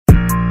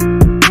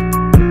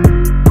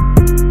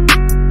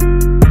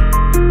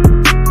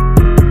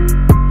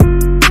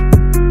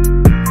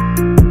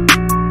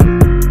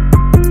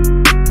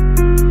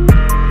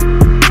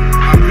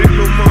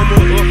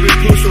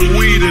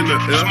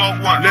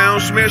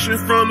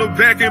smashing from the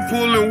back and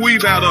pulling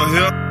weave out of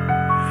here.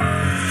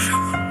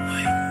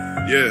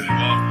 Yeah,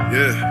 yeah,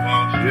 yeah,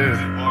 yeah,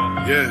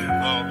 yeah,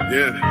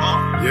 yeah,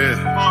 yeah,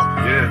 yeah,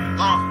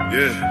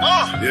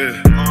 yeah,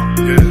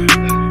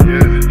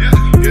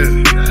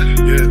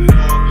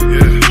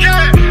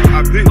 yeah.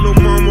 I picked lil'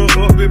 mama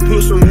up and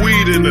put some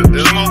weed in the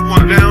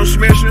air. Now I'm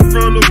smashing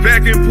from the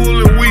back and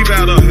pulling weave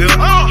out of here.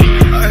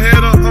 I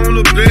had her on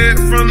the bed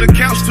from the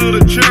couch to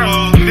the chair.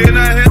 Then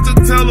I had to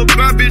tell her,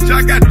 bye bitch,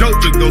 I got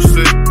dope to go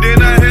sell.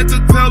 Then I had to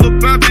tell her,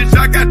 bye bitch,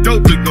 I got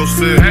dope to go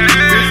sell.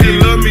 They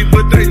love me,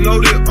 but they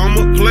know that I'm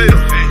a player.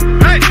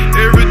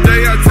 Every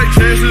day I take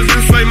chances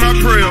and say my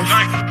prayers.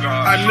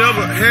 I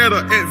never had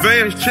an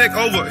advance check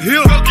over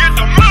here.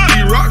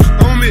 These rocks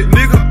on me,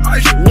 nigga,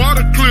 ice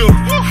water clear.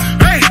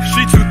 Hey,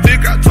 she too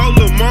thick, I told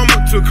her mama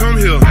to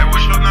come here.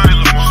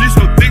 She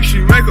so thick, she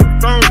make her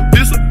thumb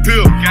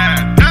disappear.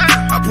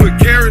 I put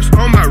carrots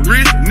on my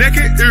wrist, neck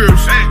and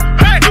ears.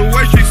 The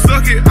way she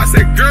suck it, I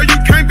said, girl, you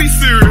can't be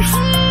serious.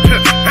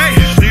 Hey,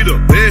 she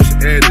the best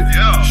at it.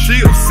 She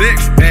a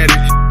sex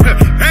addict.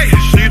 Hey,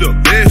 she the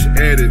best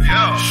at it.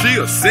 She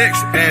a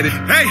sex addict.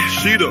 Hey,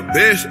 she the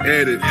best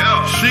at it.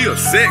 She a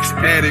sex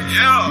addict.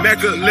 Mac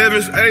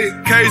 11s,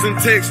 8Ks and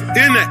texts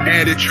in the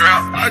attic.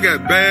 I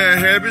got bad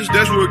habits,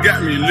 that's what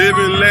got me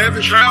living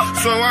lavish.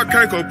 So I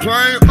can't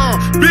complain.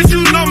 Bitch,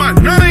 you know my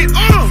name.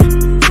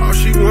 All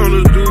she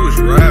wanna do is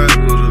ride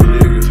with a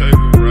nigga. Take a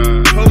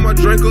ride. Hold my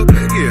drink up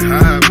and get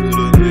high with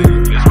a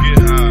nigga. Let's get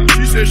high.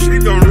 She said she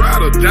gon'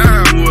 ride or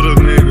die with a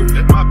nigga.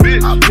 That's my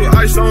bitch. I put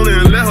ice on it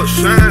and let her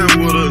shine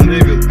with a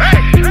nigga.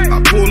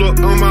 I pull up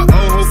on my old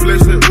hoe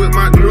flexing with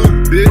my new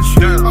bitch.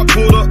 I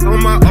pull up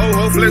on my old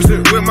hoe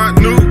flexing with my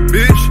new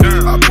bitch.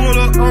 I pull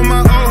up on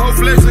my old hoe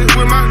flexing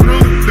with my new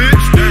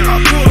bitch.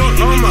 I pull up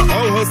on my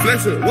old hoe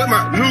flexing with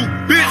my new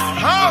bitch.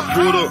 I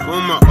pulled up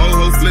on my old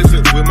hoe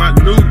flexing with my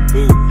new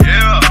boo.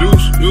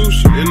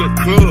 Deuce in the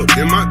club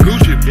in my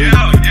Gucci boot.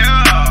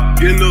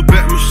 Getting the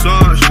back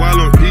massage while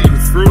I'm eating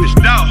fruit.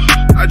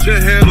 I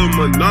just had a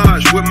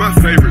menage with my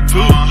favorite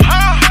too.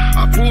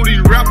 I pull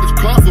these rappers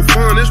car for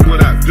fun, that's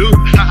what I do.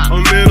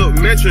 I'm in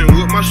a mansion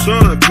with my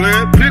son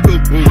playing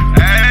pickaboo.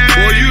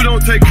 Boy, you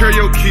don't take care of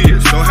your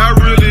kids, so how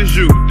real is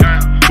you?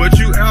 But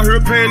you out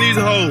here paying these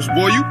hoes,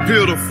 boy, you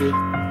pitiful.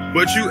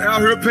 But you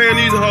out here paying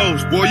these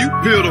hoes, boy, you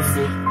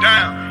pitiful.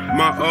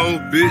 My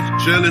old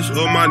bitch jealous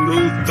of my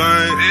new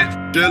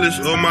thing. Jealous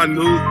of my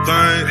new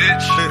thing.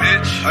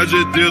 I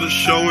just did a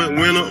show and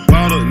went up,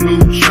 bought a new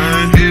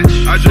chain.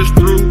 I just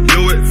threw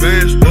your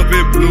advance up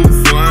in blue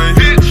flame.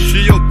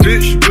 She your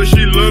bitch, but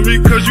she love me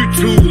cause you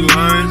too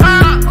lame.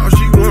 All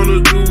she wanna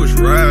do is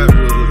ride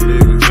with a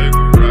nigga. Take a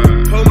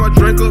ride. Hold my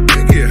drink up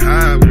and get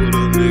high with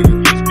a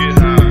nigga. Let's get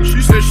high. She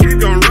said she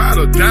gon' ride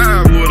or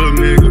die with a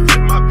nigga.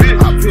 My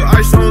bitch. I put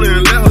ice on it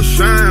and let her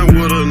shine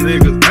with a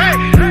nigga.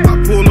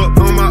 I pull up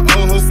on my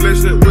old hoe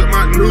flexing with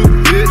my new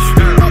bitch.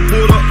 I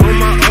pull up on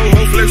my old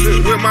hoe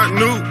flexing with my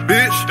new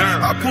bitch.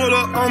 I pull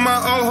up on my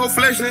old hoe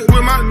flexing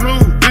with my new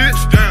bitch.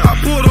 I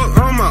pull up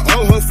on my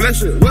old hoe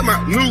flexing with my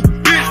new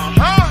bitch.